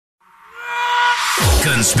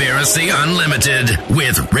Conspiracy Unlimited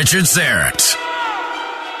with Richard Syrett.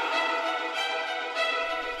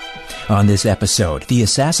 On this episode, the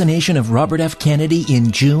assassination of Robert F. Kennedy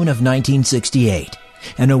in June of 1968.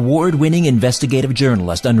 An award-winning investigative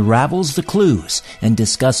journalist unravels the clues and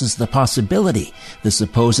discusses the possibility the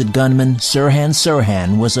supposed gunman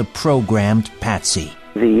Sirhan was a programmed patsy.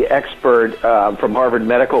 The expert from Harvard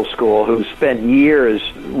Medical School who spent years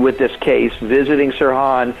with this case visiting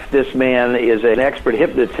Sirhan, this man is an expert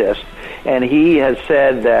hypnotist, and he has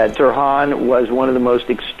said that Sirhan was one of the most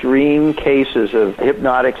extreme cases of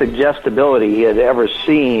hypnotic suggestibility he had ever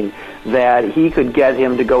seen, that he could get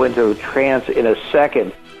him to go into a trance in a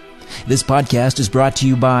second. This podcast is brought to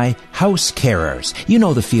you by House Carers. You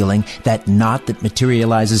know the feeling, that knot that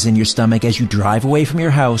materializes in your stomach as you drive away from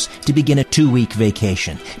your house to begin a 2-week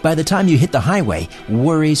vacation. By the time you hit the highway,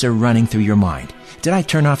 worries are running through your mind. Did I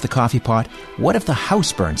turn off the coffee pot? What if the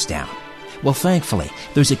house burns down? Well, thankfully,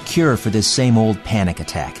 there's a cure for this same old panic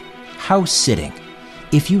attack. House sitting.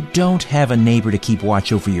 If you don't have a neighbor to keep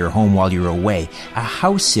watch over your home while you're away, a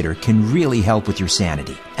house sitter can really help with your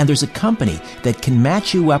sanity. And there's a company that can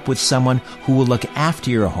match you up with someone who will look after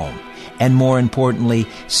your home. And more importantly,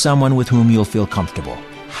 someone with whom you'll feel comfortable.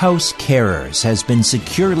 House Carers has been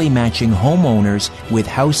securely matching homeowners with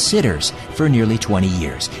house sitters for nearly 20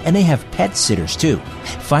 years. And they have pet sitters too.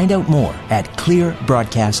 Find out more at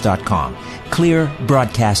clearbroadcast.com.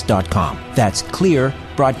 Clearbroadcast.com. That's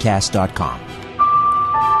clearbroadcast.com.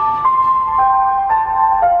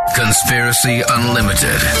 Conspiracy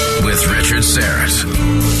Unlimited with Richard Syrett.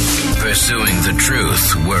 Pursuing the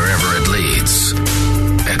truth wherever it leads.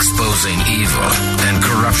 Exposing evil and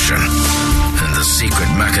corruption and the secret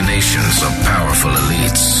machinations of powerful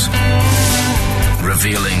elites.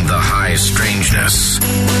 Revealing the high strangeness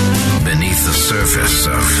beneath the surface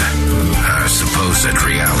of our supposed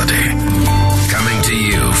reality. Coming to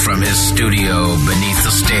you from his studio beneath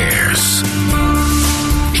the stairs.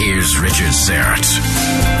 Here's Richard Syrett.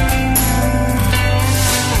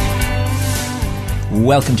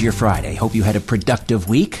 Welcome to your Friday. Hope you had a productive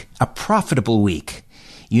week, a profitable week.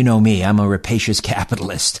 You know me, I'm a rapacious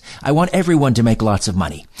capitalist. I want everyone to make lots of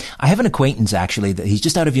money. I have an acquaintance, actually, that he's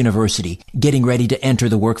just out of university, getting ready to enter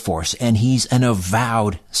the workforce, and he's an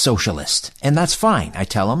avowed socialist. And that's fine. I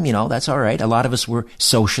tell him, that's all right. A lot of us were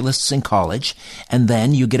socialists in college, and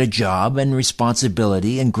then you get a job and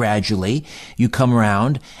responsibility, and gradually you come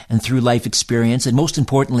around, and through life experience, and most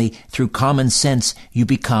importantly, through common sense, you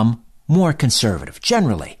become more conservative,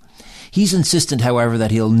 generally. He's insistent, however,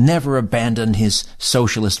 that he'll never abandon his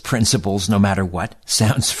socialist principles no matter what.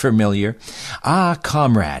 Sounds familiar? Ah,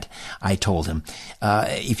 comrade, I told him,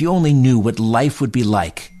 if you only knew what life would be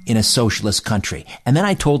like in a socialist country. And then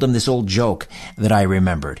I told him this old joke that I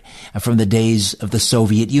remembered from the days of the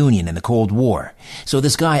Soviet Union and the Cold War. So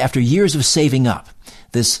this guy, after years of saving up,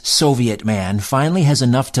 this Soviet man finally has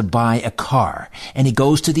enough to buy a car, and he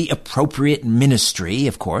goes to the appropriate ministry,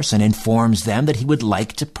 of course, and informs them that he would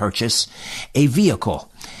like to purchase a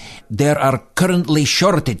vehicle. There are currently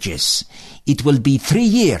shortages. It will be 3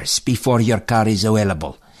 years before your car is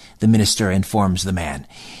available, the minister informs the man.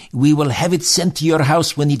 We will have it sent to your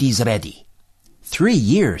house when it is ready. 3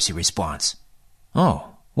 years, he responds.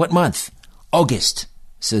 Oh, what month? August,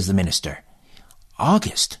 says the minister.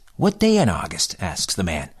 August? What day in August? Asks the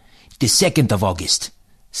man. The 2nd of August,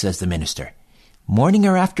 says the minister. Morning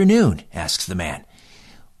or afternoon? Asks the man.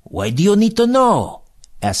 Why do you need to know?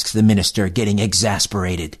 Asks the minister, getting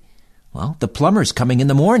exasperated. Well, the plumber's coming in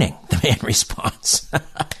the morning, the man responds.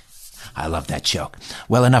 I love that joke.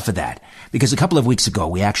 Well, enough of that, because a couple of weeks ago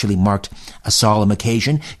we actually marked a solemn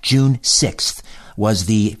occasion. June 6th was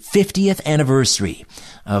the 50th anniversary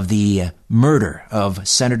of the murder of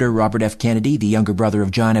Senator Robert F. Kennedy, the younger brother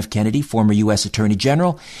of John F. Kennedy, former U.S. Attorney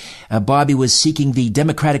General. Bobby was seeking the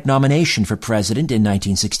Democratic nomination for president in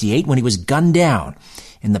 1968 when he was gunned down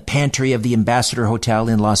in the pantry of the Ambassador Hotel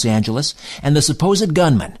in Los Angeles, and the supposed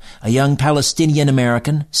gunman, a young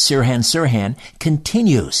Palestinian-American, Sirhan,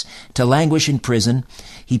 continues to languish in prison.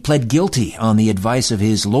 He pled guilty on the advice of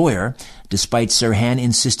his lawyer, despite Sirhan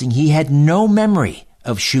insisting he had no memory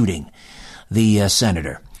of shooting the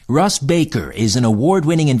senator. Russ Baker is an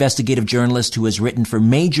award-winning investigative journalist who has written for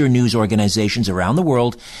major news organizations around the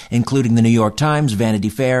world, including the New York Times, Vanity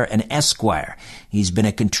Fair, and Esquire. He's been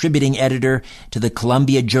a contributing editor to the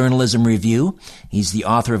Columbia Journalism Review. He's the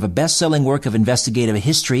author of a best-selling work of investigative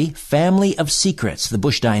history, Family of Secrets, The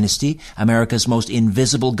Bush Dynasty, America's Most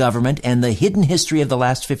Invisible Government, and the Hidden History of the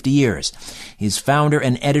Last 50 Years. He's founder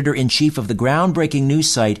and editor-in-chief of the groundbreaking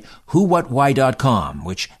news site WhoWhatWhy.com,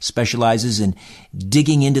 which specializes in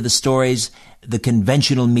digging into the stories the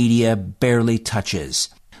conventional media barely touches.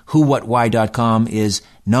 WhoWhatWhy.com is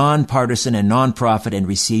nonpartisan and nonprofit and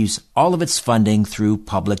receives all of its funding through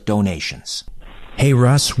public donations. Hey,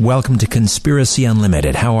 Russ, welcome to Conspiracy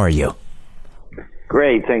Unlimited. How are you?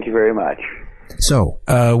 Great, thank you very much. So,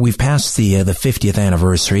 we've passed the 50th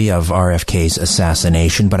anniversary of RFK's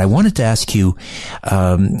assassination, but I wanted to ask you,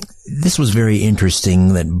 this was very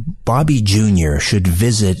interesting that Bobby Jr. should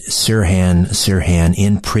visit Sirhan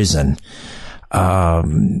in prison,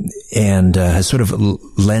 and has sort of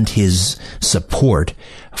lent his support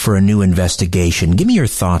for a new investigation. Give me your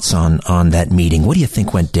thoughts on that meeting. What do you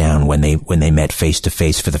think went down when they met face to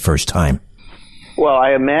face for the first time? Well,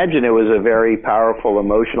 I imagine it was a very powerful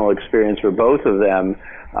emotional experience for both of them.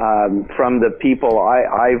 From the people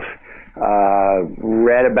I've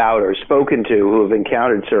read about or spoken to who have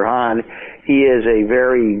encountered Sirhan, he is a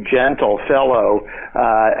very gentle fellow,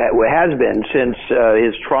 has been since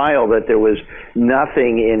his trial, that there was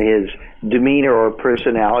nothing in his demeanor or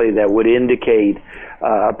personality that would indicate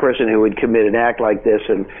a person who would commit an act like this.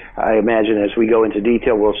 And I imagine as we go into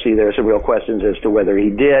detail, we'll see there are some real questions as to whether he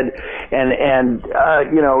did. And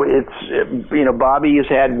Bobby has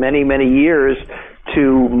had many, many years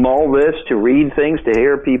to mull this, to read things, to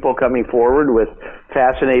hear people coming forward with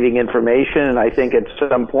fascinating information. And I think at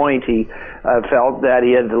some point he felt that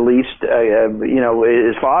he had at least,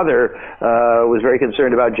 his father was very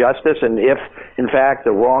concerned about justice. And if, in fact,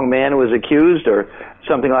 the wrong man was accused or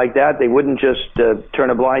something like that, they wouldn't just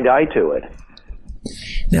turn a blind eye to it.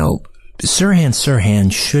 Now,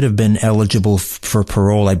 Sirhan should have been eligible for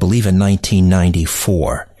parole, I believe, in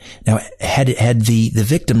 1994. Now, had the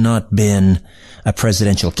victim not been a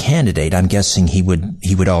presidential candidate, I'm guessing he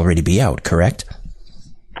would already be out, correct?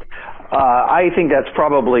 I think that's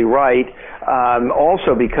probably right.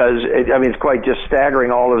 Also because, it's quite just staggering,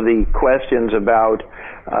 all of the questions about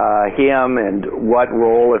him and what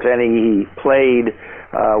role, if any, he played,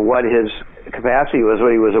 what his capacity was,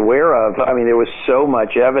 what he was aware of. There was so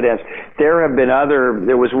much evidence. There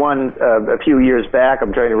was one a few years back,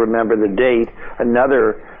 I'm trying to remember the date,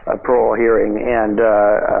 another parole hearing, and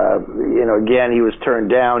again, he was turned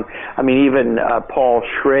down. Even Paul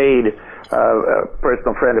Schrade, a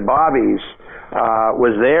personal friend of Bobby's,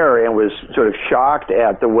 was there and was sort of shocked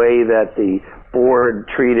at the way that the board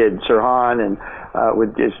treated Sirhan and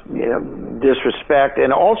with disrespect,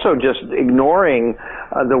 and also just ignoring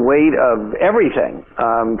the weight of everything,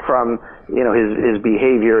 from his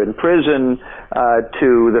behavior in prison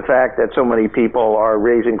to the fact that so many people are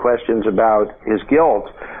raising questions about his guilt.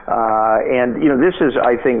 This is,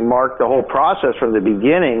 I think, marked the whole process from the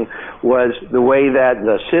beginning, was the way that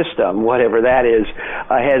the system, whatever that is,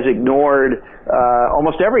 has ignored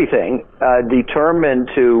almost everything, determined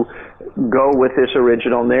to go with this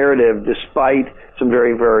original narrative despite some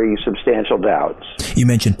very, very substantial doubts. You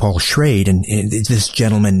mentioned Paul Schrade, and this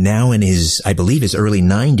gentleman now in his, I believe, his early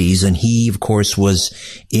 90s, and he, of course, was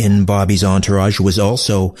in Bobby's entourage, was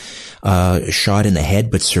also shot in the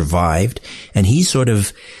head but survived. And he sort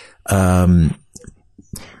of, I'm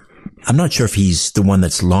not sure if he's the one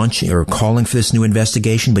that's launching or calling for this new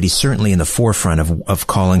investigation, but he's certainly in the forefront of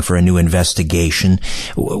calling for a new investigation.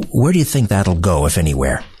 Where do you think that'll go, if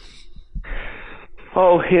anywhere?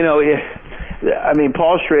 Paul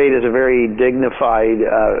Schrade is a very dignified,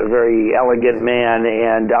 very elegant man,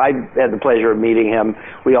 and I had the pleasure of meeting him.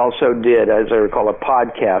 We also did, as I recall, a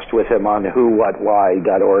podcast with him on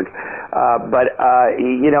whowhatwhy.org.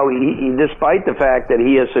 He, despite the fact that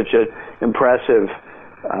he has such an impressive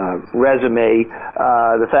resume,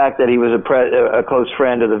 the fact that he was a close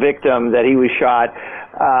friend of the victim, that he was shot,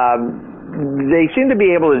 they seem to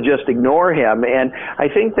be able to just ignore him. And I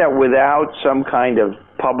think that without some kind of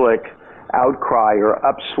public outcry or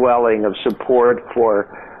upswelling of support for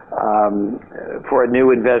a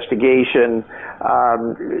new investigation,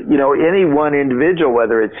 any one individual,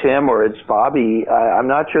 whether it's him or it's Bobby, I'm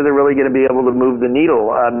not sure they're really going to be able to move the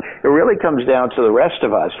needle. It really comes down to the rest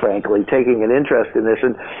of us, frankly, taking an interest in this.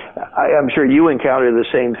 And I'm sure you encounter the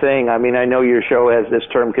same thing. I know your show has this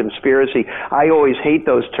term conspiracy. I always hate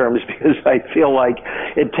those terms because I feel like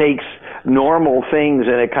it takes normal things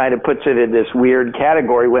and it kind of puts it in this weird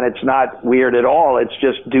category when it's not weird at all. It's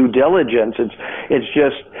just due diligence. It's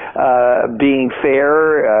just being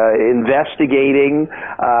fair, investigating,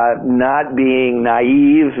 not being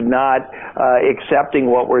naive, not accepting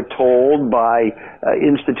what we're told by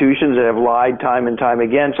institutions that have lied time and time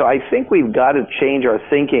again. So I think we've got to change our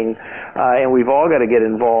thinking, and we've all got to get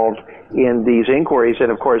involved in these inquiries.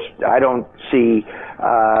 And of course, I don't see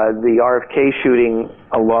the RFK shooting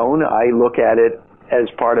alone. I look at it as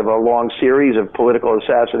part of a long series of political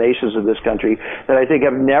assassinations in this country that I think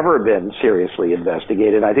have never been seriously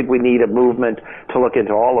investigated. I think we need a movement to look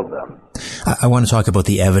into all of them. I want to talk about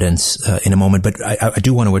the evidence in a moment, but I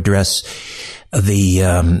do want to address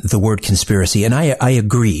the word conspiracy, and I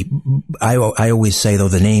agree. I always say, though,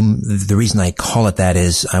 the reason I call it that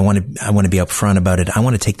is I want to be upfront about it. I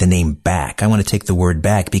want to take the name back. I want to take the word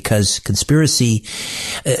back, because conspiracy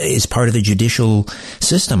is part of the judicial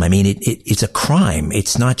system. I mean, it's a crime.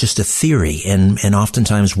 It's not just a theory, and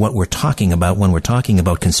oftentimes what we're talking about when we're talking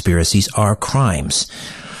about conspiracies are crimes.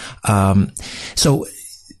 So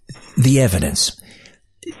the evidence.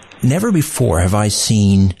 Never before have I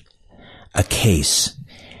seen a case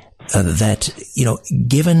that,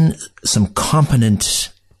 given some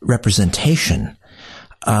competent representation,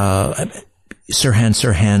 Sirhan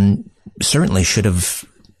certainly should have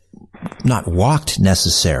not walked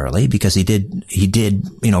necessarily, because he did,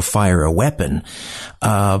 fire a weapon.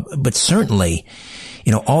 But certainly,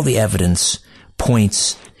 all the evidence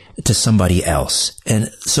points to somebody else.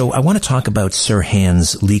 And so I want to talk about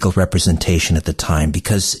Sirhan's legal representation at the time,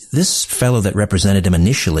 because this fellow that represented him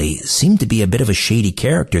initially seemed to be a bit of a shady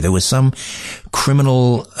character. There was some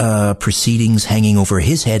criminal proceedings hanging over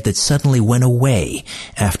his head that suddenly went away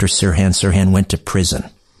after Sirhan went to prison.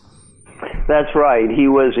 That's right. He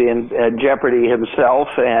was in jeopardy himself,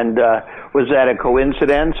 and was that a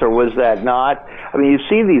coincidence or was that not? I mean, you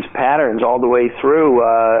see these patterns all the way through.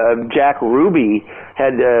 Jack Ruby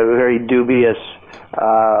had a very dubious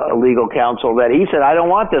legal counsel that he said, I don't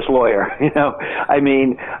want this lawyer. I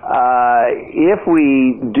mean, if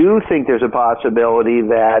we do think there's a possibility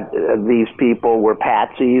that these people were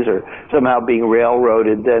patsies or somehow being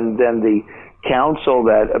railroaded, then the counsel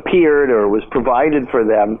that appeared or was provided for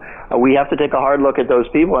them, we have to take a hard look at those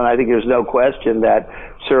people. And I think there's no question that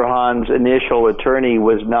Sirhan's initial attorney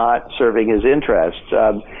was not serving his interests.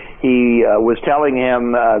 He was telling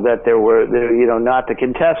him that there were, not to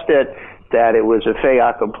contest it, that it was a fait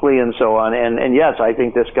accompli and so on. And yes, I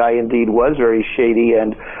think this guy indeed was very shady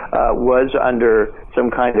and was under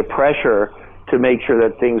some kind of pressure to make sure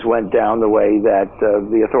that things went down the way that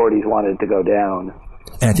the authorities wanted to go down.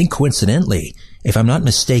 And I think coincidentally, if I'm not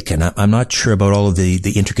mistaken, I'm not sure about all of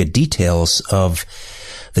the intricate details of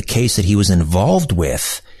the case that he was involved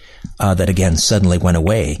with, that again suddenly went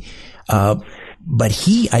away. But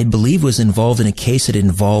he, I believe, was involved in a case that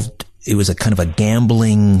it was a kind of a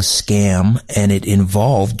gambling scam, and it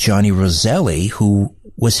involved Johnny Roselli, who,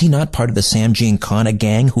 was he not part of the Sam Giancana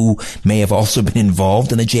gang, who may have also been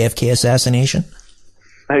involved in the JFK assassination?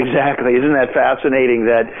 Exactly. Isn't that fascinating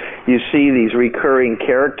that you see these recurring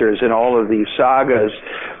characters in all of these sagas?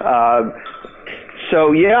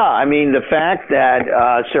 So, yeah, I mean, the fact that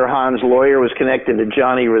Sirhan's lawyer was connected to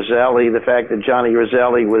Johnny Roselli, the fact that Johnny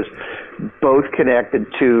Roselli was both connected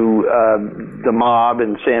to the mob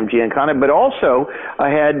and Sam Giancana, but also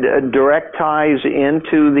had direct ties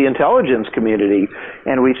into the intelligence community.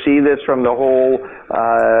 And we see this from the whole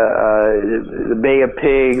the Bay of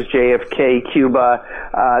Pigs, JFK, Cuba.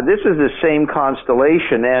 This is the same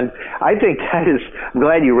constellation. And I think I'm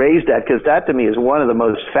glad you raised that, because that to me is one of the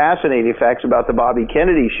most fascinating facts about the Bobby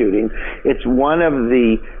Kennedy shooting. It's one of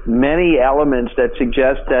the many elements that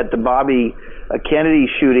suggest that the Bobby Kennedy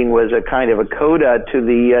shooting was a kind of a coda to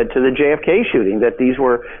the JFK shooting, that these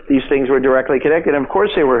things were directly connected. And of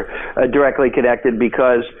course they were directly connected,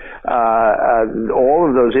 because all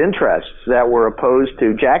of those interests that were opposed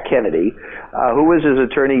to Jack Kennedy, who was his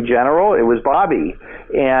attorney general? It was Bobby.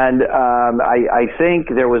 And I think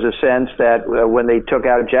there was a sense that when they took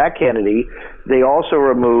out Jack Kennedy, they also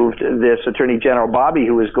removed this Attorney General Bobby,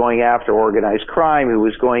 who was going after organized crime, who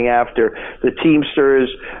was going after the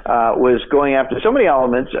Teamsters, was going after so many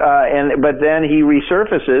elements, but then he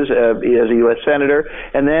resurfaces as a U.S. Senator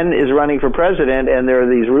and then is running for president, and there are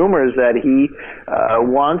these rumors that he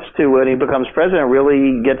wants to, when he becomes president,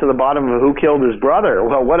 really get to the bottom of who killed his brother.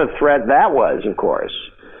 Well, what a threat that was, of course.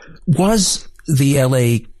 Was the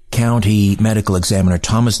L.A. County medical examiner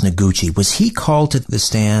Thomas Noguchi, was he called to the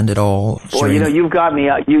stand at all? Well, you've got me.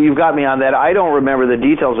 You've got me on that. I don't remember the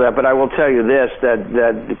details of that, but I will tell you this: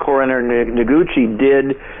 that Coroner Noguchi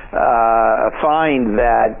did find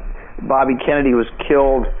that Bobby Kennedy was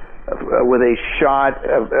killed with a shot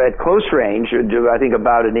at close range, I think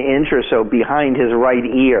about an inch or so behind his right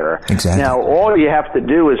ear. Exactly. Now, all you have to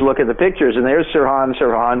do is look at the pictures, and there's Sirhan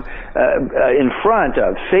in front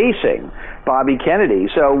of, facing Bobby Kennedy.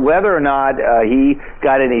 So whether or not he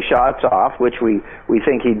got any shots off, which we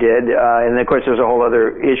think he did, and of course there's a whole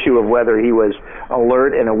other issue of whether he was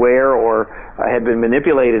alert and aware or had been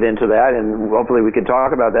manipulated into that, and hopefully we can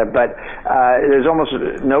talk about that. But there's almost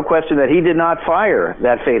no question that he did not fire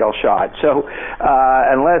that fatal shot. So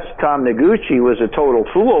unless Tom Noguchi was a total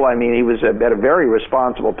fool, I mean, he was at a very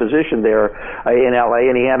responsible position there in L.A.,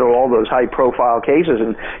 and he handled all those high-profile cases.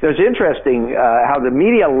 And it was interesting how the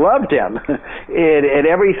media loved him at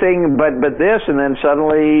everything but this, and then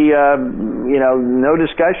suddenly, no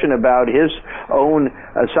discussion about his own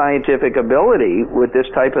scientific ability with this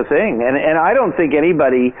type of thing. And I don't think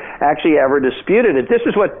anybody actually ever disputed it. This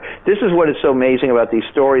is what is so amazing about these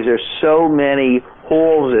stories. There's so many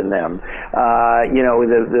holes in them.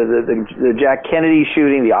 The Jack Kennedy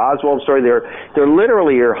shooting, the Oswald story, there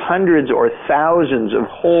literally are hundreds or thousands of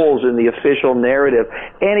holes in the official narrative,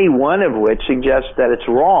 any one of which suggests that it's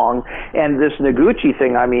wrong. And this Noguchi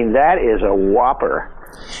thing, I mean, that is a whopper.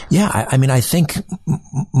 Yeah, I mean, I think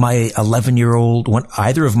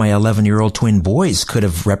either of my 11-year-old twin boys could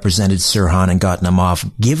have represented Sirhan and gotten him off,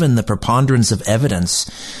 given the preponderance of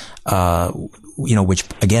evidence, which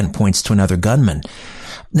again points to another gunman.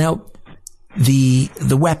 Now,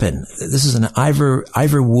 the weapon, this is an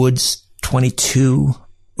Ivor Woods 22,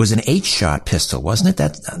 was an 8-shot pistol, wasn't it?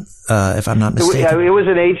 That, if I'm not mistaken. It was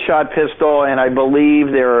an 8-shot pistol, and I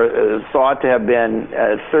believe there thought to have been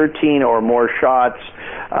 13 or more shots.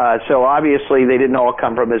 So obviously they didn't all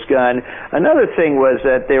come from his gun. Another thing was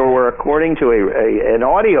that there were, according to an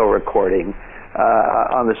audio recording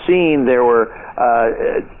on the scene, there were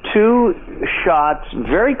 2 shots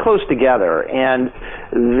very close together, and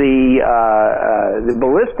the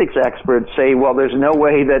ballistics experts say, well, there's no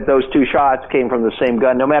way that those 2 shots came from the same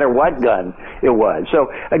gun, no matter what gun it was. So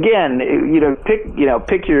again,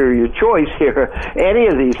 pick your choice here. Any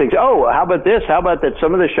of these things. Oh, how about this? How about that?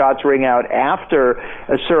 Some of the shots ring out after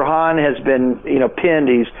Sirhan has been pinned.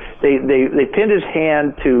 They pinned his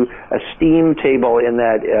hand to a steam table in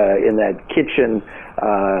that kitchen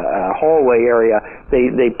hallway area.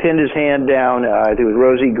 They pinned his hand down to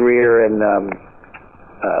Rosie Greer and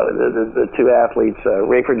the 2 athletes,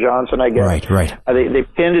 Rayford Johnson, I guess. Right. They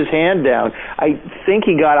pinned his hand down. I think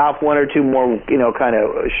he got off 1 or 2 more, kind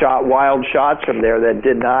of wild shots from there that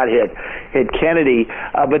did not hit Kennedy,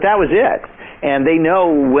 but that was it. And they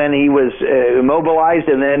know when he was immobilized,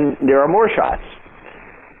 and then there are more shots.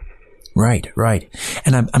 Right.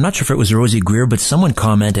 And I'm not sure if it was Rosie Greer, but someone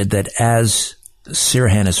commented that as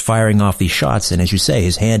Sirhan is firing off these shots, and as you say,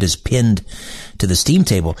 his hand is pinned to the steam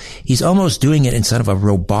table, he's almost doing it in sort of a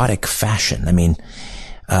robotic fashion. I mean,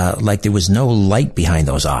 like there was no light behind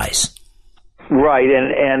those eyes. Right,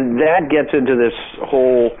 and that gets into this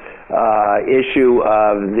whole issue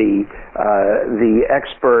of the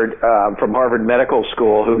expert from Harvard Medical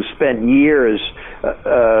School who spent years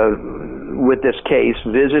with this case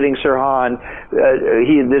visiting Sirhan.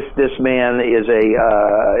 This man is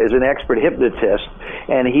an expert hypnotist,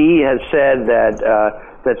 and he has said that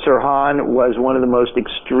Sirhan was one of the most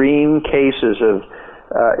extreme cases of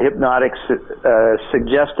hypnotic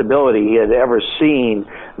suggestibility he had ever seen,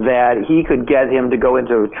 that he could get him to go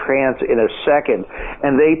into a trance in a second.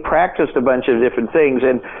 And they practiced a bunch of different things.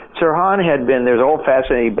 And Sirhan there's a whole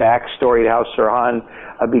fascinating backstory to how Sirhan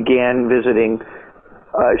began visiting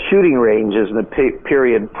shooting ranges in the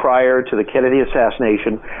period prior to the Kennedy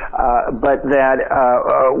assassination, but that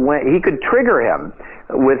when he could trigger him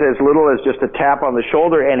with as little as just a tap on the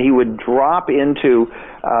shoulder, and he would drop into,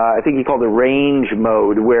 I think he called it range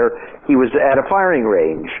mode, where he was at a firing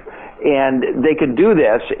range. And they could do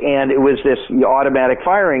this, and it was this automatic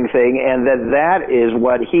firing thing, and that is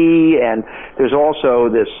what he, and there's also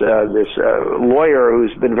this lawyer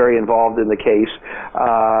who's been very involved in the case,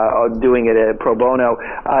 doing it at pro bono,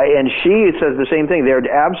 and she says the same thing. They're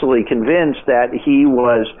absolutely convinced that he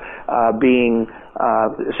was being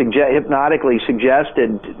hypnotically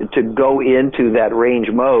suggested to go into that range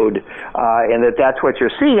mode, and that's what you're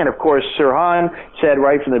seeing. And of course, Sirhan said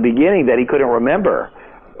right from the beginning that he couldn't remember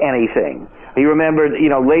anything. He remembered,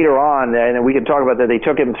 later on, and we can talk about that. They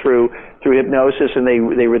took him through hypnosis, and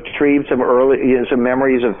they retrieved some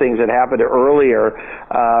memories of things that happened earlier.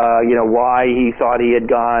 Why he thought he had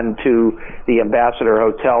gone to the Ambassador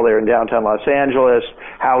Hotel there in downtown Los Angeles,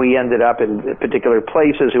 how he ended up in particular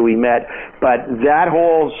places, who he met. But that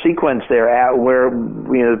whole sequence there, where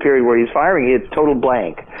the period where he's firing, it's total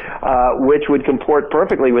blank, which would comport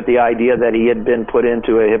perfectly with the idea that he had been put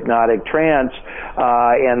into a hypnotic trance,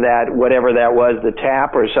 and that whatever that was, the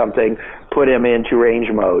tap or something, put him into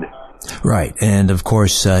range mode. Right, and of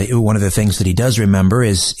course, one of the things that he does remember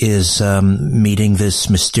is meeting this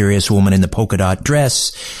mysterious woman in the polka dot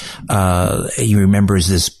dress. He remembers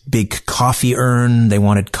this big coffee urn. They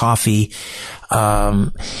wanted coffee.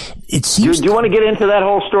 It seems. Do you want to get into that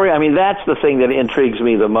whole story? I mean, that's the thing that intrigues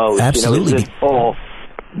me the most. Absolutely.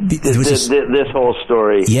 This whole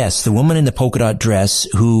story. Yes, the woman in the polka dot dress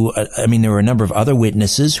who, there were a number of other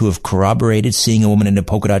witnesses who have corroborated seeing a woman in a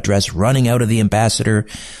polka dot dress running out of the Ambassador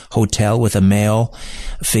Hotel with a male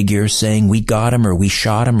figure saying, "We got him," or "We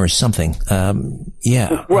shot him," or something.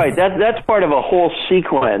 Yeah. Right. That's part of a whole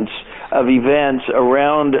sequence of events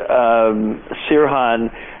around Sirhan.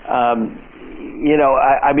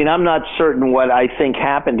 I'm not certain what I think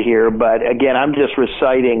happened here, but again, I'm just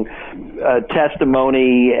reciting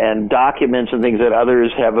testimony and documents and things that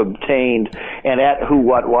others have obtained. And at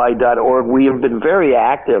whowhatwhy.org, we have been very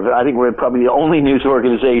active. I think we're probably the only news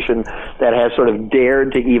organization that has sort of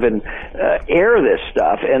dared to even air this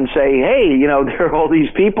stuff and say, hey, there are all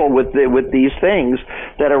these people with these things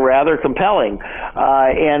that are rather compelling.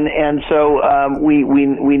 So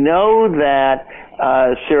we know that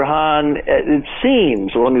Sirhan, it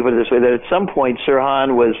seems, let me put it this way, that at some point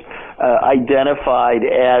Sirhan was identified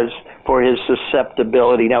as for his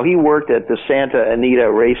susceptibility. Now, he worked at the Santa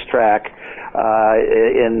Anita racetrack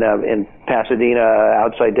in Pasadena,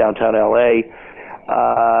 outside downtown L.A.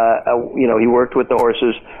 He worked with the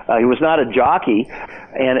horses. He was not a jockey.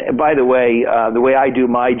 And by the way I do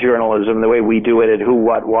my journalism, the way we do it at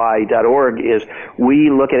whowhatwhy.org is we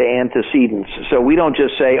look at antecedents. So we don't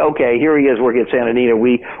just say, okay, here he is working at Santa Anita.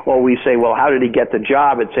 We always say, well, how did he get the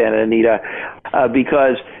job at Santa Anita?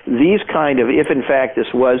 Because these kind of, if in fact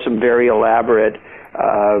this was some very elaborate,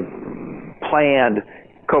 planned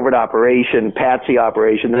covert operation, Patsy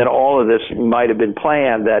operation, then all of this might have been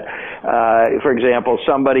planned. That, for example,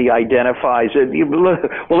 somebody identifies it.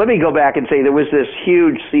 Well, let me go back and say there was this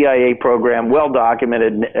huge CIA program, well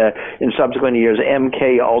documented in subsequent years,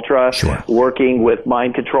 MK Ultra, sure, working with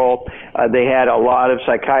mind control. They had a lot of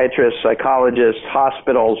psychiatrists, psychologists,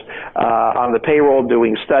 hospitals on the payroll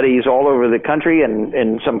doing studies all over the country and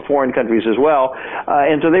in some foreign countries as well.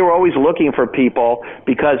 And so they were always looking for people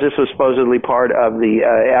because this was supposedly part of the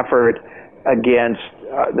effort against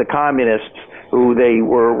the communists, who they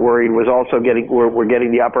were worried was also were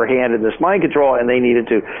getting the upper hand in this mind control, and they needed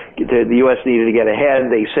the U.S. needed to get ahead.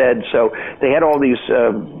 They said so. They had all these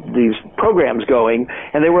programs going,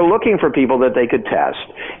 and they were looking for people that they could test.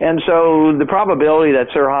 And so the probability that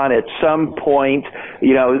Sirhan at some point,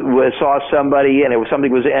 saw somebody and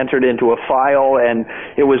something was entered into a file and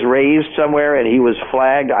it was raised somewhere and he was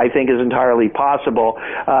flagged, I think is entirely possible.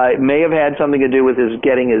 It may have had something to do with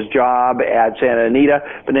getting his job at Santa Anita,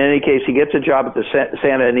 but in any case, he gets a job at the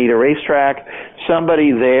Santa Anita racetrack.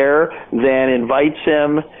 Somebody there then invites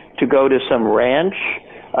him to go to some ranch.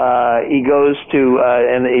 He goes to,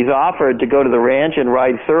 and he's offered to go to the ranch and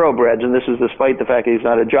ride thoroughbreds, and this is despite the fact that he's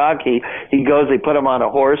not a jockey. He goes, they put him on a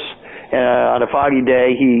horse, on a foggy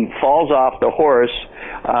day. He falls off the horse.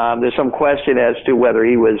 There's some question as to whether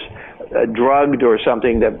he was drugged or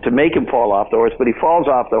something to make him fall off the horse, but he falls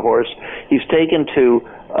off the horse. He's taken to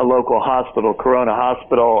a local hospital, Corona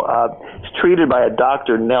Hospital. He's treated by a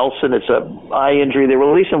Dr. Nelson. It's an eye injury. They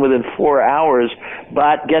release him within 4 hours,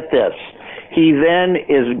 but get this. He then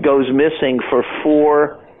goes missing for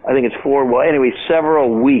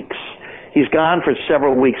several weeks. He's gone for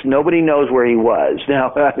several weeks. Nobody knows where he was.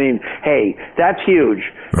 Now, hey, that's huge.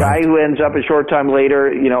 Right. Guy who ends up a short time later,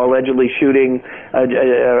 allegedly shooting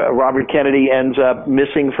Robert Kennedy ends up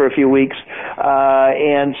missing for a few weeks.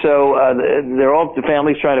 And so the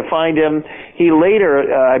family's trying to find him. He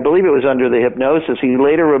later, I believe it was under the hypnosis, he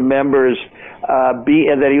later remembers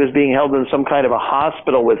that he was being held in some kind of a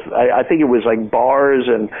hospital with, I think it was like bars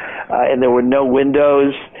and there were no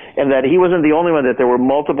windows, and that he wasn't the only one, that there were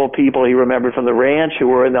multiple people he remembered from the ranch who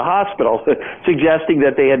were in the hospital, suggesting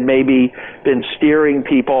that they had maybe been steering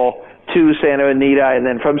people to Santa Anita, and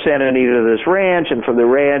then from Santa Anita to this ranch, and from the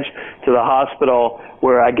ranch to the hospital,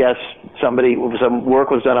 where I guess some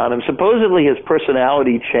work was done on him. Supposedly his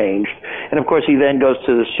personality changed, and of course he then goes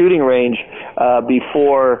to the shooting range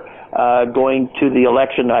before going to the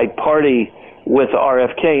election night party with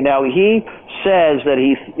RFK. Now, he says that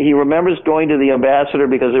he remembers going to the Ambassador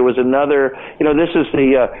because there was another, this is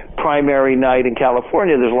the primary night in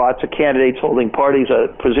California. There's lots of candidates holding parties,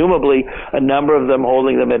 presumably a number of them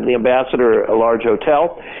holding them at the Ambassador, a large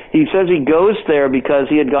hotel. He says he goes there because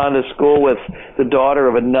he had gone to school with the daughter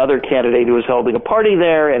of another candidate who was holding a party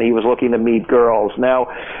there, and he was looking to meet girls. Now,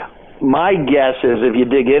 my guess is if you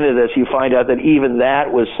dig into this, you find out that even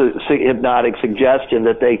that was hypnotic suggestion,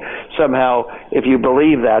 that they somehow, if you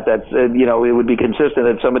believe that, it would be consistent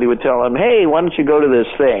that somebody would tell him, hey, why don't you go to this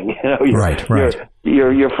thing?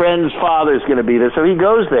 Your friend's father's going to be there. So he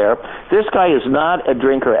goes there. This guy is not a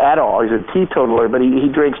drinker at all. He's a teetotaler, but he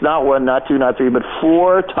drinks not one, not two, not three, but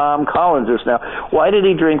 4 Tom Collinses. Now, why did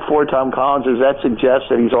he drink 4 Tom Collinses? That suggests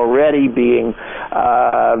that he's already being,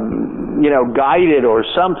 guided or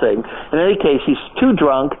something. In any case, he's too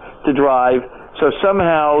drunk to drive. So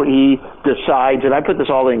somehow he decides, and I put this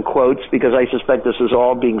all in quotes because I suspect this is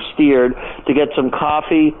all being steered, to get some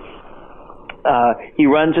coffee. He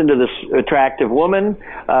runs into this attractive woman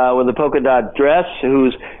with a polka dot dress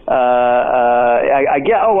who's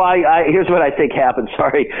here's what I think happened.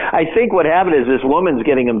 Sorry. I think what happened is this woman's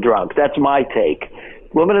getting him drunk. That's my take.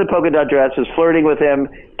 Woman in a polka dot dress is flirting with him,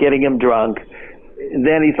 getting him drunk.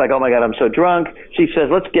 Then he's like, oh my God, I'm so drunk. She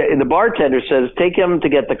says, and the bartender says, take him to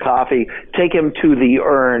get the coffee. Take him to the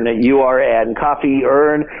urn, URN, coffee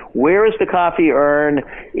urn. Where is the coffee urn?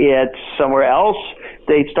 It's somewhere else.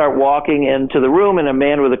 They start walking into the room, and a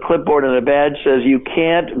man with a clipboard and a badge says, you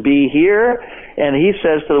can't be here. And he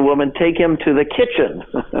says to the woman, take him to the kitchen.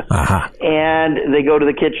 Uh-huh. And they go to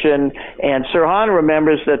the kitchen, and Sirhan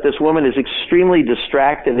remembers that this woman is extremely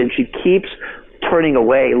distracted, and she keeps turning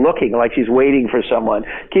away, looking like she's waiting for someone,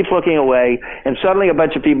 keeps looking away, and suddenly a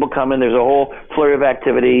bunch of people come in. There's a whole flurry of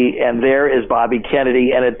activity, and there is Bobby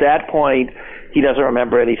Kennedy. And at that point, he doesn't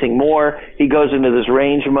remember anything more. He goes into this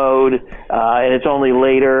range mode, and it's only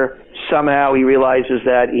later somehow he realizes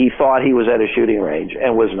that he thought he was at a shooting range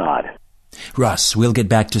and was not. Russ, we'll get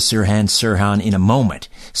back to Sirhan in a moment.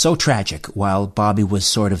 So tragic. While Bobby was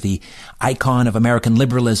sort of the icon of American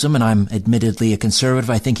liberalism, and I'm admittedly a conservative,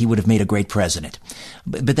 I think he would have made a great president.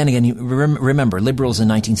 But then again, remember, liberals in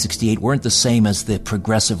 1968 weren't the same as the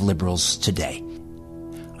progressive liberals today.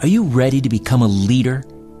 Are you ready to become a leader?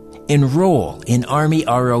 Enroll in Army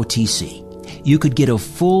ROTC. You could get a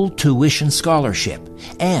full tuition scholarship,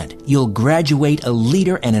 and you'll graduate a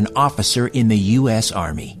leader and an officer in the U.S.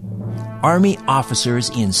 Army. Army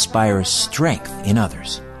officers inspire strength in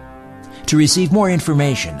others. To receive more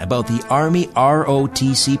information about the Army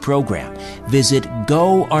ROTC program, visit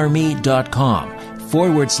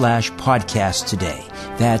goarmy.com/podcast today.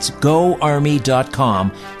 That's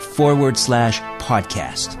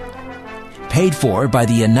goarmy.com/podcast. Paid for by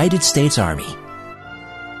the United States Army.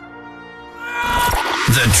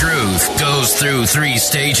 The truth goes through 3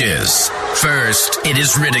 stages. First, it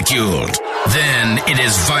is ridiculed. Then, it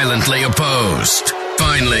is violently opposed.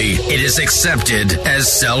 Finally, it is accepted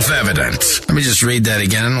as self-evident. Let me just read that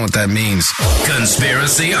again. I don't know what that means.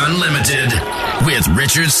 Conspiracy Unlimited with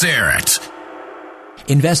Richard Sirhan.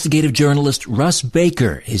 Investigative journalist Russ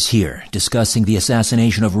Baker is here discussing the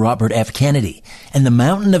assassination of Robert F. Kennedy and the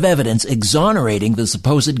mountain of evidence exonerating the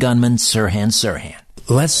supposed gunman Sirhan.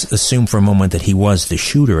 Let's assume for a moment that he was the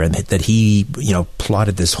shooter and that he,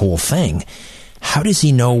 plotted this whole thing. How does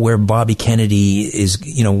he know where Bobby Kennedy is,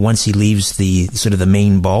 once he leaves the sort of the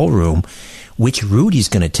main ballroom, which route he's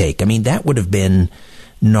going to take? I mean, that would have been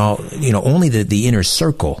only the inner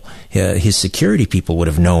circle. His security people would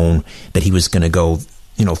have known that he was going to go,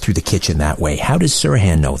 through the kitchen that way. How does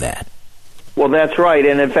Sirhan know that? Well, that's right.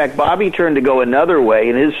 And in fact, Bobby turned to go another way,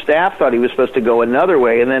 and his staff thought he was supposed to go another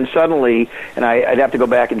way. And then suddenly, and I'd have to go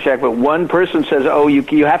back and check, but one person says, oh,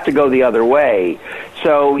 you have to go the other way.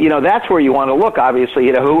 So, that's where you want to look, obviously.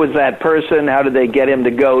 Who was that person? How did they get him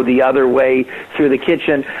to go the other way through the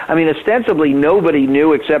kitchen? I mean, ostensibly, nobody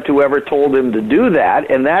knew except whoever told him to do that.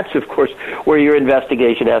 And that's, of course, where your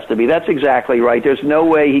investigation has to be. That's exactly right. There's no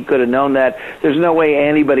way he could have known that. There's no way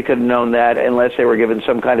anybody could have known that unless they were given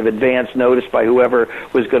some kind of advance notice by whoever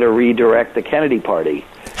was going to redirect the Kennedy party.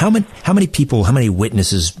 How many people, how many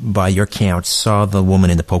witnesses, by your count, saw the woman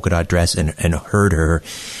in the polka dot dress and heard her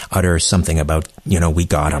utter something about, we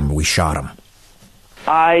got him, we shot him?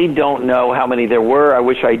 I don't know how many there were. I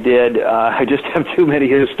wish I did. I just have too many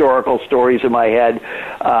historical stories in my head,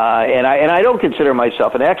 and I don't consider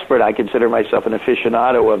myself an expert. I consider myself an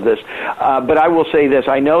aficionado of this. But I will say this: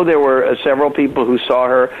 I know there were several people who saw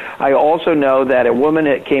her. I also know that a woman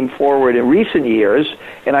that came forward in recent years,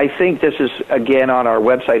 and I think this is again on our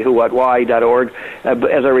website whowhatwhy.org.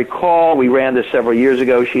 As I recall, we ran this several years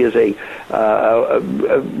ago. She is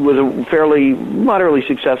was a fairly moderately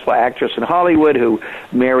successful actress in Hollywood who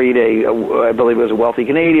married I believe it was a wealthy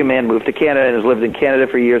Canadian man, moved to Canada and has lived in Canada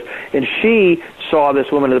for years. And she saw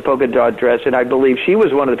this woman in the polka dot dress, and I believe she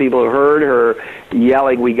was one of the people who heard her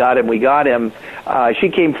yelling, "We got him, we got him." She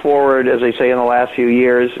came forward, as they say, in the last few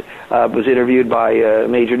years, was interviewed by a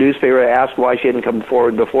major newspaper, asked why she hadn't come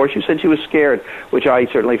forward before. She said she was scared, which I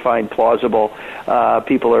certainly find plausible.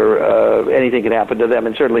 People are, anything can happen to them,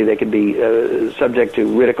 and certainly they can be subject to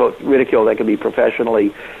ridicule that can be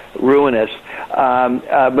professionally ruinous.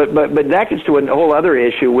 But that gets to a whole other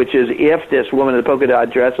issue, which is if this woman in the polka dot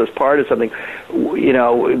dress was part of something,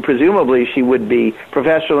 presumably she would be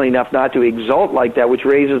professional enough not to exult like that, which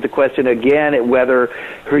raises the question again at whether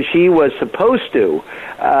she was supposed to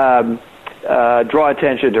draw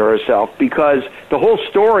attention to herself, because the whole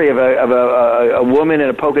story of a woman in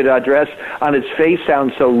a polka dot dress on its face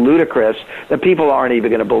sounds so ludicrous that people aren't even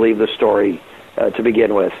going to believe the story to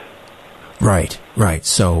begin with. Right.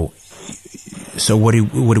 So what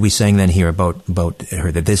are we saying then here about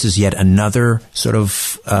her? That this is yet another sort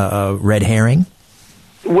of red herring?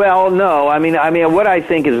 Well, no. I mean, what I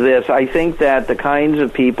think is this. I think that the kinds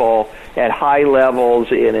of people at high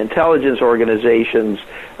levels in intelligence organizations,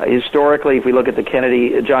 historically, if we look at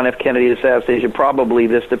the John F. Kennedy assassination, probably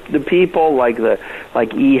the people like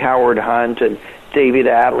E. Howard Hunt and David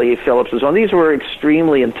Atlee, Phillips, and so on. These were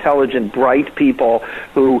extremely intelligent, bright people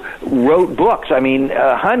who wrote books. I mean,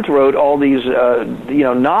 Hunt wrote all these,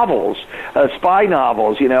 novels, spy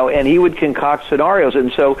novels, and he would concoct scenarios.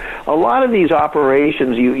 And so, a lot of these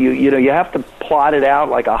operations, you have to plot it out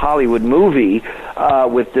like a Hollywood movie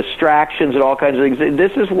with distractions and all kinds of things.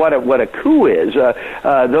 This is what a coup is.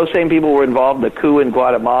 Those same people were involved in the coup in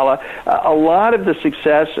Guatemala. A lot of the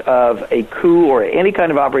success of a coup or any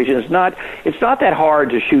kind of operation is not that hard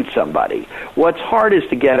to shoot somebody. What's hard is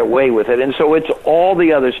to get away with it. And so it's all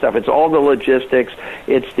the other stuff. It's all the logistics.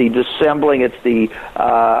 It's the dissembling. It's the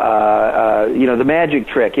the magic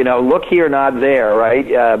trick. Look here, not there,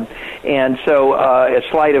 right? And so a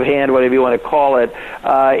sleight of hand, whatever you want to call it.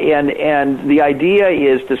 And the idea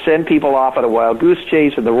is to send people off on a wild goose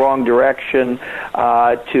chase in the wrong direction,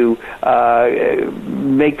 to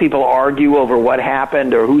make people argue over what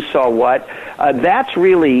happened or who saw what. That's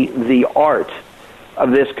really the art of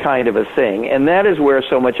this kind of a thing, and that is where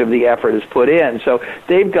so much of the effort is put in. So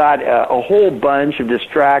they've got a whole bunch of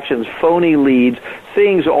distractions, phony leads,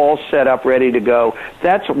 things all set up, ready to go.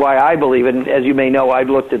 That's why I believe, and as you may know, I've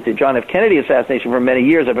looked at the John F. Kennedy assassination for many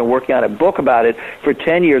years. I've been working on a book about it for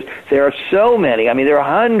 10 years. There are so many. I mean, there are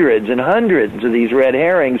hundreds and hundreds of these red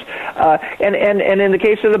herrings. And in the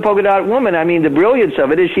case of the polka dot woman, I mean, the brilliance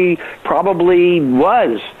of it is she probably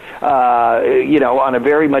was on a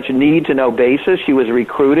very much need-to-know basis. She was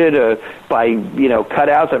recruited by,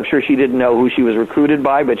 cutouts. I'm sure she didn't know who she was recruited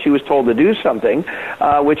by, but she was told to do something,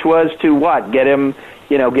 which was to what? Get him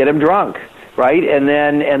drunk, right? And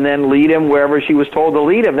then lead him wherever she was told to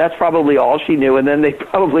lead him. That's probably all she knew. And then they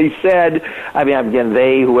probably said, again,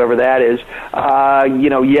 they, whoever that is,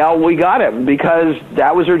 yell, "We got him," because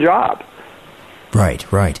that was her job.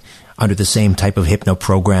 Right. Under the same type of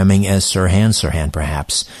hypno-programming as Sirhan,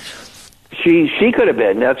 perhaps. She could have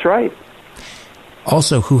been, that's right.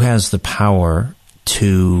 Also, who has the power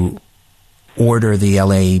to order the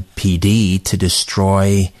LAPD to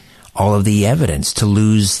destroy all of the evidence, to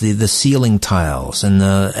lose the ceiling tiles and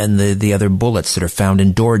the other bullets that are found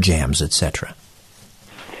in door jambs, etc.?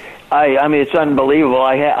 I mean, it's unbelievable.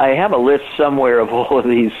 I have a list somewhere of all of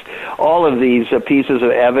these pieces of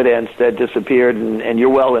evidence that disappeared, and you're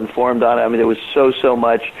well informed on it. I mean, there was so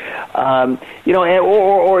much, or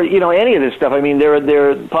any of this stuff. I mean,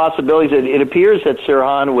 there are possibilities. It appears that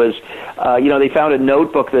Sirhan was, they found a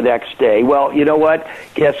notebook the next day. Well, you know what?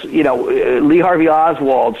 Guess Lee Harvey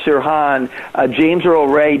Oswald, Sirhan, James Earl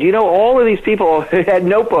Ray. Do you know all of these people had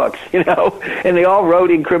notebooks? And they all wrote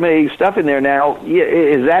incriminating stuff in there. Now,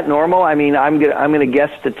 is that normal? I mean, I'm going to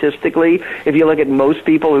guess statistically, if you look at most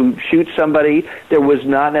people who shoot somebody, there was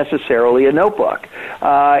not necessarily a notebook.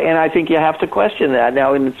 And I think you have to question that.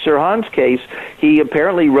 Now, in Sirhan's case, he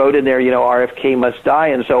apparently wrote in there, RFK must die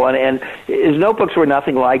and so on, and his notebooks were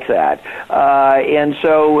nothing like that. And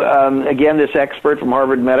so, again, this expert from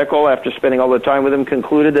Harvard Medical, after spending all the time with him,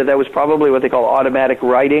 concluded that was probably what they call automatic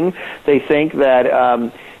writing. They think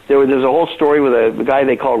that there's a whole story with a guy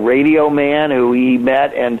they call Radio Man who he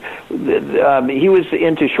met, and he was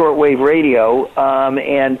into shortwave radio,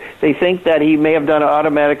 and they think that he may have done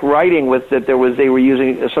automatic writing with that. They were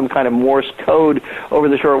using some kind of Morse code over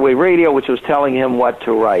the shortwave radio, which was telling him what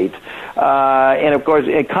to write. And of course,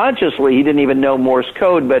 consciously, he didn't even know Morse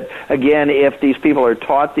code. But again, if these people are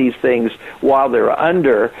taught these things while they're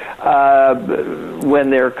under, when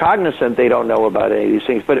they're cognizant, they don't know about any of these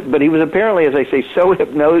things. But he was apparently, as I say, so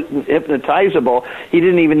hypnotizable. He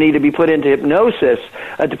didn't even need to be put into hypnosis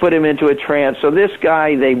to put him into a trance. So this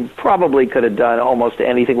guy, they probably could have done almost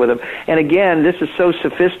anything with him. And again, this is so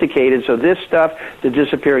sophisticated. So this stuff, the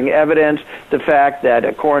disappearing evidence, the fact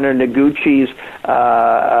that Coroner Noguchi's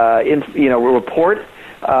report.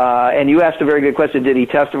 And you asked a very good question. Did he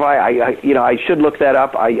testify? I should look that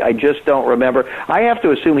up. I just don't remember. I have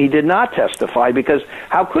to assume he did not testify, because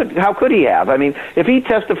how could he have? I mean, if he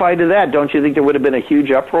testified to that, don't you think there would have been a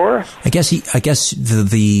huge uproar? I guess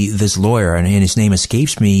this lawyer, and his name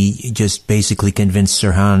escapes me, just basically convinced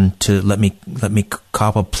Sirhan to let me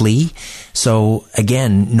cop a plea. So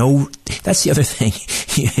again, that's the other thing.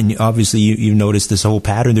 And obviously you noticed this whole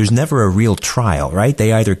pattern. There's never a real trial, right?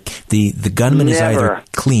 The gunman is either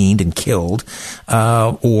cleaned and killed,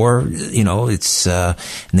 or it's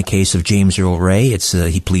in the case of James Earl Ray, it's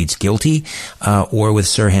he pleads guilty, or with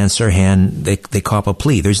Sirhan they cop a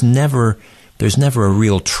plea. There's never a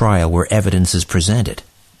real trial where evidence is presented.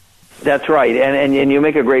 That's right, and you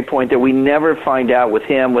make a great point that we never find out with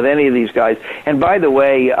him, with any of these guys. And by the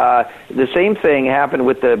way, the same thing happened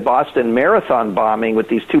with the Boston Marathon bombing with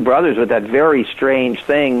these two brothers, with that very strange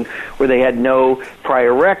thing where they had no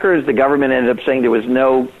prior records. The government ended up saying there was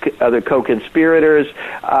no other co-conspirators.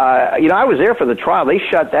 I was there for the trial. They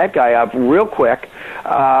shut that guy up real quick,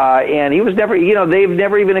 and he was never, they've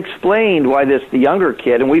never even explained why the younger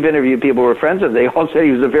kid, and we've interviewed people who were friends of, they all said he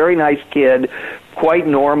was a very nice kid, quite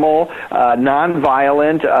normal,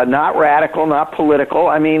 non-violent, not radical, not political.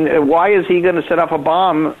 I mean, why is he going to set up a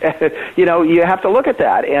bomb? You have to look at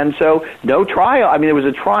that. And so, no trial. I mean, there was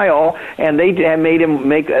a trial, and they made him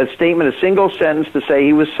make a statement, a single sentence to say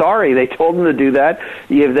he was sorry. They told him to do that.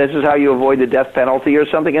 This is how you avoid the death penalty or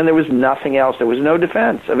something, and there was nothing else. There was no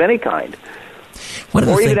defense of any kind.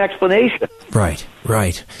 Or even explanation. Right.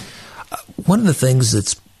 One of the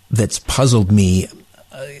things that's puzzled me,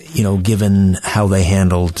 given how they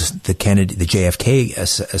handled the JFK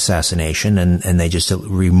assassination, and they just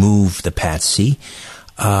removed the Patsy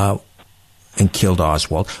and killed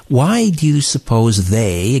Oswald. Why do you suppose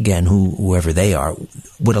they, again, whoever they are,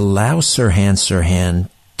 would allow Sirhan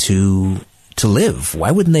to live?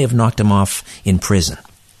 Why wouldn't they have knocked him off in prison?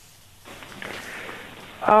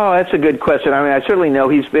 Oh, that's a good question. I mean, I certainly know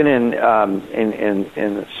he's been in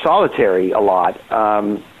solitary a lot,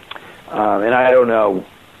 and I don't know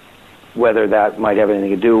whether that might have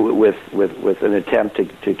anything to do with an attempt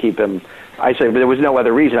to keep him isolated. But there was no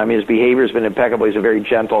other reason. I mean, his behavior has been impeccable. He's a very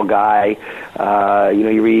gentle guy.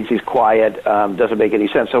 He reads. He's quiet. Doesn't make any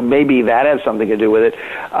sense. So maybe that has something to do with it.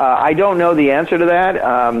 I don't know the answer to that.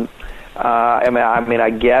 I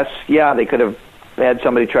guess, yeah, they could have had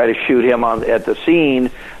somebody try to shoot him at the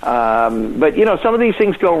scene. But, some of these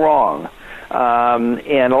things go wrong.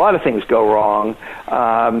 And a lot of things go wrong.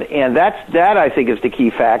 And that I think is the key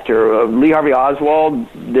factor. Lee Harvey Oswald,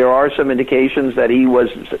 there are some indications that he was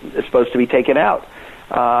supposed to be taken out.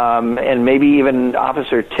 And maybe even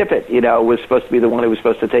Officer Tippett, was supposed to be the one who was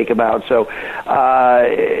supposed to take him out. So,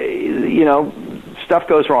 stuff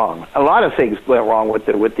goes wrong. A lot of things went wrong with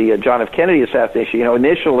the John F. Kennedy assassination.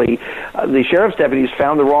 Initially, the sheriff's deputies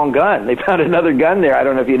found the wrong gun. They found another gun there. I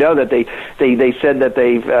don't know if you know that they said that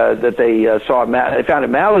they found a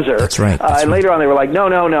Mauser. That's right. And later on, they were like, no,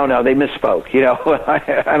 they misspoke.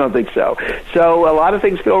 I don't think so. So a lot of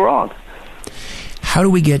things go wrong. How do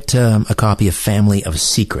we get a copy of Family of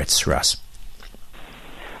Secrets, Russ?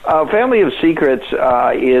 Family of Secrets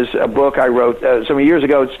is a book I wrote some years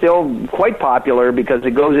ago. It's still quite popular because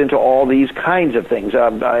it goes into all these kinds of things. I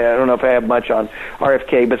don't know if I have much on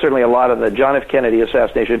RFK, but certainly a lot on the John F. Kennedy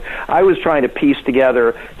assassination. I was trying to piece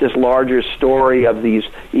together this larger story of these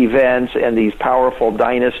events and these powerful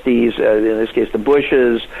dynasties, in this case the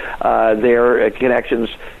Bushes, their connections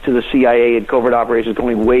to the CIA and covert operations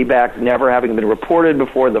going way back, never having been reported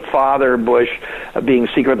before, the father, Bush, being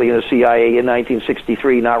secretly in the CIA in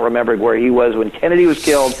 1963, not remembering where he was when Kennedy was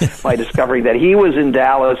killed, by discovering that he was in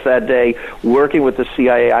Dallas that day working with the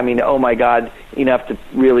CIA. I mean, oh my God, enough to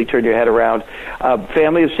really turn your head around.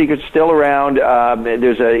 Family of Secrets still around.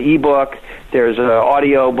 There's an e-book. There's an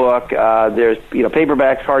audio book. There's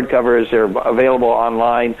paperbacks, hardcovers. They're available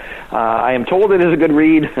online. I am told it is a good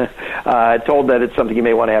read. Told that it's something you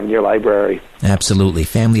may want to have in your library. Absolutely.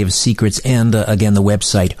 Family of Secrets, and again the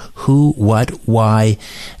website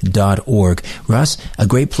whowhatwhy.org. Russ, a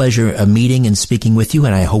great pleasure meeting and speaking with you,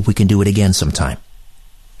 and I hope we can do it again sometime.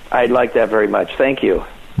 I'd like that very much. Thank you.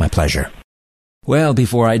 My pleasure. Well,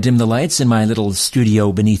 before I dim the lights in my little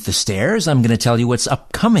studio beneath the stairs, I'm going to tell you what's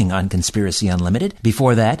upcoming on Conspiracy Unlimited.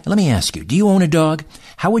 Before that, let me ask you, do you own a dog?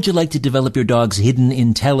 How would you like to develop your dog's hidden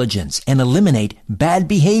intelligence and eliminate bad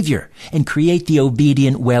behavior and create the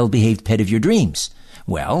obedient, well-behaved pet of your dreams?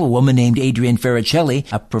 Well, a woman named Adrienne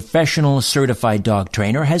Ferricelli, a professional certified dog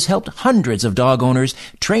trainer, has helped hundreds of dog owners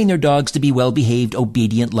train their dogs to be well-behaved,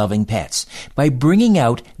 obedient, loving pets by bringing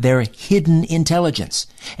out their hidden intelligence.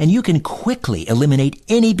 And you can quickly eliminate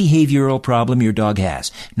any behavioral problem your dog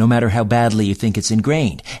has, no matter how badly you think it's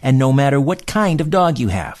ingrained, and no matter what kind of dog you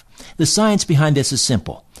have. The science behind this is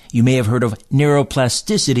simple. You may have heard of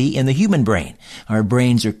neuroplasticity in the human brain. Our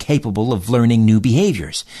brains are capable of learning new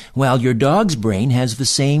behaviors. Well, your dog's brain has the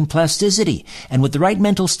same plasticity. And with the right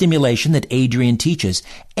mental stimulation that Adrienne teaches,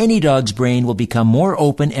 any dog's brain will become more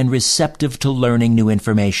open and receptive to learning new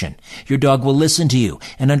information. Your dog will listen to you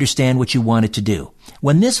and understand what you want it to do.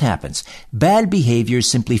 When this happens, bad behaviors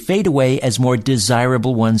simply fade away as more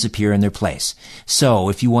desirable ones appear in their place. So,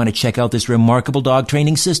 if you want to check out this remarkable dog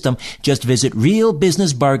training system, just visit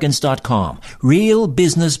realbusinessbargains.com.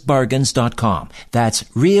 realbusinessbargains.com. That's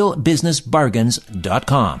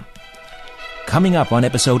realbusinessbargains.com. Coming up on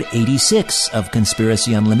episode 86 of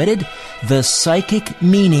Conspiracy Unlimited, the psychic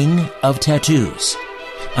meaning of tattoos.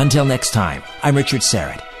 Until next time, I'm Richard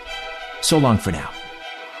Sirhan. So long for now.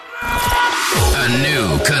 A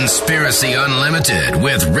new Conspiracy Unlimited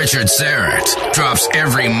with Richard Sirhan drops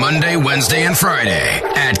every Monday, Wednesday, and Friday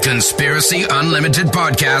at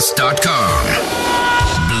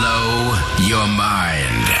conspiracyunlimitedpodcast.com. Blow your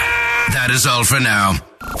mind. That is all for now.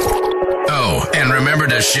 Oh, and remember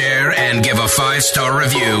to share and give a 5-star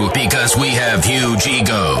review because we have huge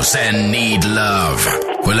egos and need love.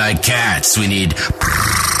 We're like cats. We need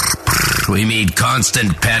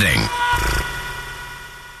constant petting.